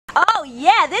Oh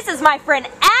yeah, this is my friend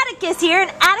Atticus here,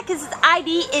 and Atticus's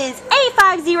ID is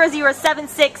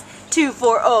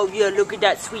A5007624. Oh yeah, look at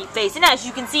that sweet face. And as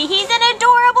you can see, he's an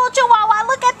adorable Chihuahua.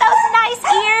 Look at those nice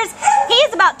ears.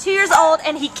 He's about 2 years old,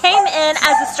 and he came in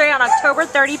as a stray on October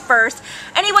 31st.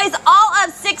 And he weighs all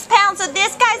of 6 pounds, so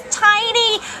this guy's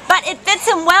tiny, but it fits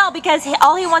him well because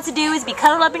all he wants to do is be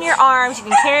cuddled up in your arms. You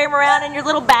can carry him around in your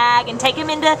little bag and take him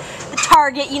into the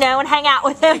Target, you know, and hang out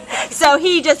with him. So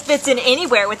he just fits in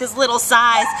anywhere with his little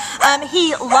size.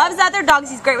 He loves other dogs.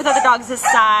 He's great with other dogs his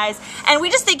size, and we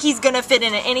just think he's going to fit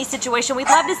in any situation. We'd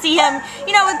love to see him,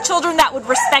 you know, with children that would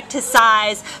respect his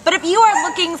size. But if you are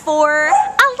looking for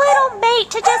a little mate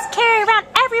to just carry around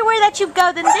everywhere that you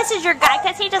go, then this is your guy,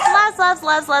 because he just loves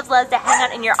to hang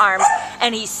out in your arms,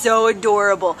 and he's so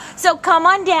adorable. So come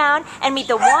on down and meet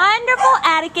the wonderful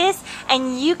Atticus,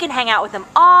 and you can hang out with him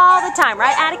all the time,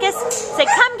 right, Atticus? Say,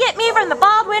 come get me from the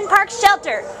Baldwin Park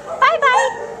shelter.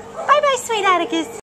 Bye-bye. Bye-bye, sweet Atticus.